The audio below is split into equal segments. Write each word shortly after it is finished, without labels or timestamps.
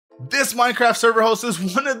This Minecraft server host is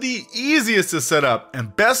one of the easiest to set up,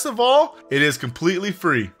 and best of all, it is completely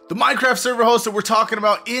free. The Minecraft server host that we're talking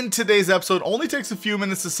about in today's episode only takes a few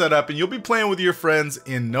minutes to set up, and you'll be playing with your friends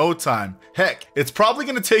in no time. Heck, it's probably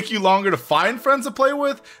going to take you longer to find friends to play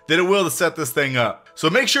with than it will to set this thing up. So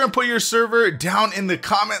make sure and put your server down in the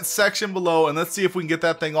comments section below, and let's see if we can get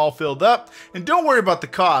that thing all filled up. And don't worry about the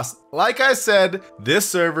cost. Like I said, this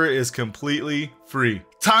server is completely free.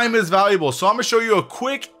 Time is valuable, so I'm gonna show you a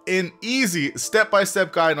quick and easy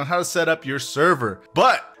step-by-step guide on how to set up your server.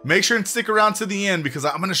 But make sure and stick around to the end because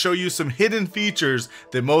I'm gonna show you some hidden features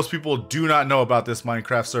that most people do not know about this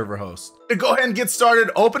Minecraft server host. To go ahead and get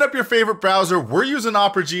started, open up your favorite browser. We're using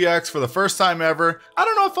Opera GX for the first time ever. I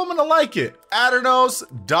don't know if I'm gonna like it.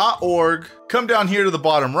 Aternos.org. Come down here to the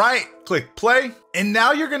bottom right, click play, and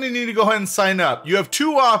now you're gonna need to go ahead and sign up. You have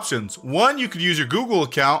two options. One, you could use your Google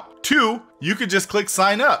account. Two, you could just click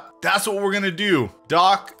sign up. That's what we're gonna do.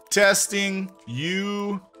 Doc testing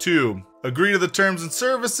YouTube. Agree to the terms and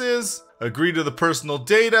services. Agree to the personal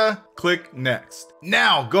data. Click next.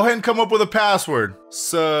 Now, go ahead and come up with a password.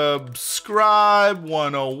 Subscribe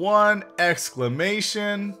 101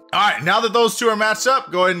 exclamation. All right, now that those two are matched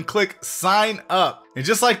up, go ahead and click sign up. And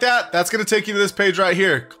just like that, that's gonna take you to this page right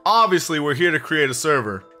here. Obviously, we're here to create a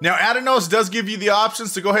server. Now, Aternos does give you the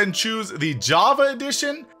options to go ahead and choose the Java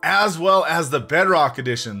edition as well as the Bedrock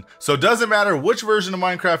edition. So it doesn't matter which version of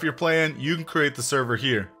Minecraft you're playing, you can create the server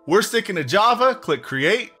here. We're sticking to Java, click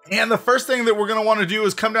create. And the first thing that we're gonna wanna do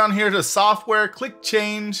is come down here to software, click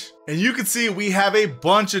change. And you can see we have a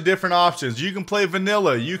bunch of different options. You can play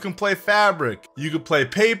vanilla, you can play fabric, you can play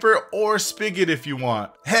paper or spigot if you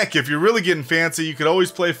want. Heck, if you're really getting fancy, you could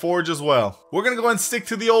always play forge as well. We're gonna go ahead and stick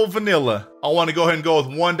to the old vanilla. I wanna go ahead and go with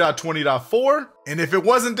 1.20.4. And if it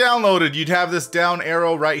wasn't downloaded, you'd have this down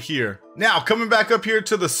arrow right here. Now, coming back up here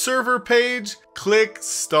to the server page, click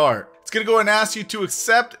start. It's gonna go ahead and ask you to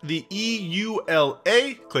accept the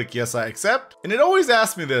EULA. Click yes, I accept. And it always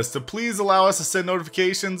asks me this, to please allow us to send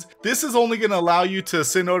notifications. This is only gonna allow you to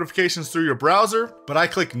send notifications through your browser, but I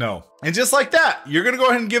click no. And just like that, you're gonna go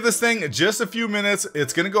ahead and give this thing just a few minutes.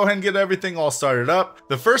 It's gonna go ahead and get everything all started up.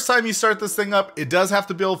 The first time you start this thing up, it does have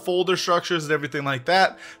to build folder structures and everything like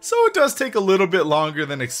that. So it does take a little bit longer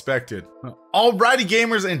than expected. Alrighty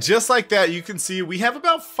gamers, and just like that, you can see we have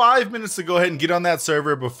about 5 minutes to go ahead and get on that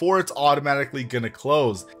server before it's automatically gonna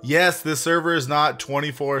close. Yes, this server is not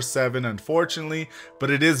 24/7, unfortunately, but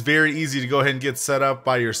it is very easy to go ahead and get set up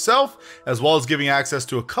by yourself, as well as giving access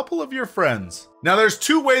to a couple of your friends. Now there's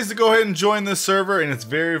two ways to go ahead and join this server, and it's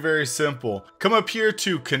very, very simple. Come up here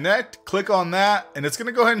to connect, click on that, and it's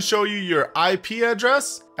gonna go ahead and show you your IP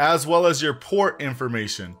address as well as your port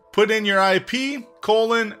information. Put in your IP,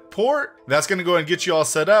 port. That's gonna go ahead and get you all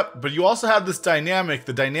set up, but you also have this dynamic.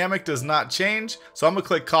 The dynamic does not change, so I'm gonna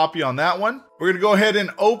click copy on that one. We're gonna go ahead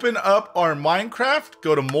and open up our Minecraft,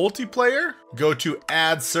 go to multiplayer, go to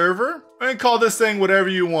add server, and call this thing whatever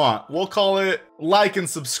you want. We'll call it like and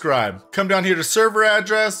subscribe. Come down here to server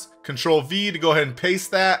address, Control V to go ahead and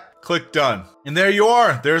paste that, click done. And there you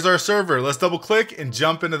are, there's our server. Let's double click and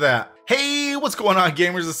jump into that. Hey, what's going on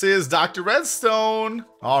gamers? This is Dr. Redstone.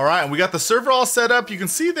 All right, and we got the server all set up. You can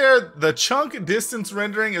see there, the chunk distance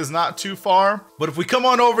rendering is not too far. But if we come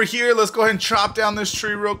on over here, let's go ahead and chop down this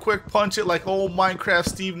tree real quick, punch it like old Minecraft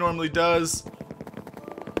Steve normally does.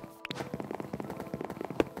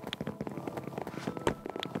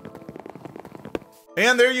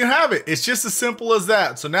 And there you have it. It's just as simple as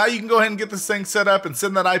that. So now you can go ahead and get this thing set up and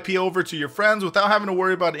send that IP over to your friends without having to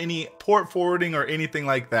worry about any port forwarding or anything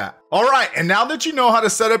like that. All right, and now that you know how to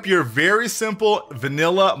set up your very simple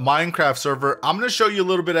vanilla Minecraft server, I'm gonna show you a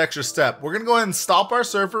little bit extra step. We're gonna go ahead and stop our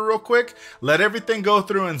server real quick, let everything go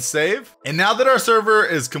through and save. And now that our server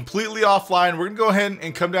is completely offline, we're gonna go ahead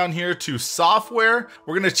and come down here to software.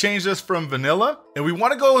 We're gonna change this from vanilla. And we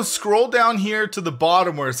wanna go and scroll down here to the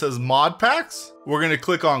bottom where it says mod packs. We're gonna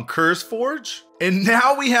click on Curse Forge. And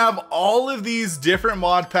now we have all of these different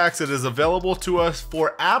mod packs that is available to us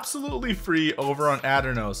for absolutely free over on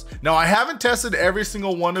Aternos. Now, I haven't tested every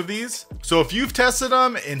single one of these. So if you've tested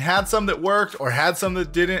them and had some that worked or had some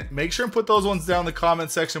that didn't, make sure and put those ones down in the comment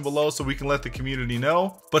section below so we can let the community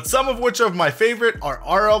know. But some of which of my favorite are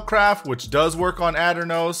RL Craft, which does work on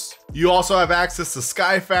Aternos. You also have access to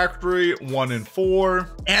Sky Factory 1 and 4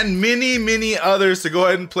 and many others to go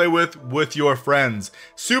ahead and play with your friends.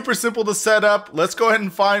 Super simple to set up. Let's go ahead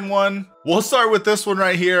and find one. We'll start with this one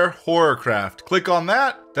right here, Horrorcraft. Click on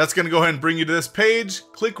that. That's gonna go ahead and bring you to this page.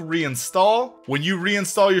 Click reinstall. When you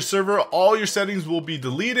reinstall your server, all your settings will be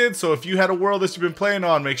deleted. So if you had a world that you've been playing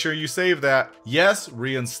on, make sure you save that. Yes,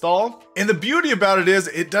 reinstall. And the beauty about it is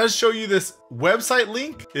it does show you this website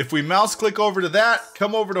link. If we mouse click over to that,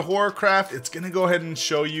 come over to Horrorcraft, it's gonna go ahead and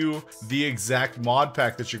show you the exact mod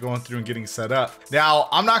pack that you're going through and getting set up. Now,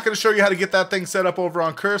 I'm not gonna show you how to get that thing set up over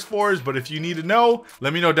on CurseForge, but if you need to know,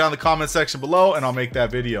 let me know down in the comment section below and I'll make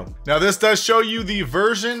that video. Now, this does show you the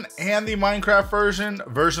version and the Minecraft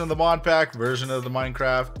version of the mod pack, version of the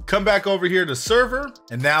Minecraft. Come back over here to server,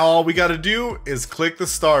 and now all we gotta do is click the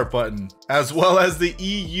start button, as well as the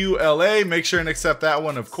EULA. Make sure and accept that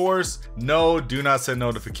one, of course. No, do not send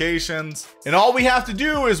notifications. And all we have to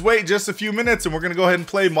do is wait just a few minutes and we're gonna go ahead and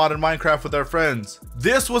play modded Minecraft with our friends.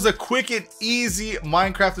 This was a quick and easy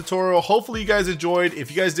Minecraft tutorial. Hopefully you guys enjoyed.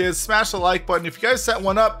 If you guys did, smash the like button. If you guys set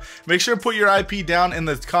one up, make sure to put your IP down in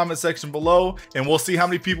the comment section below and we'll see how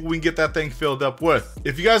many people we can get that thing filled up with.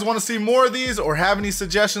 If you guys want to see more of these or have any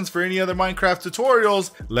suggestions for any other Minecraft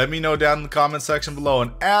tutorials, let me know down in the comment section below.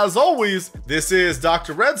 And as always, this is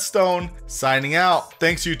Dr. Redstone signing out.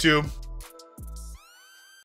 Thanks, YouTube.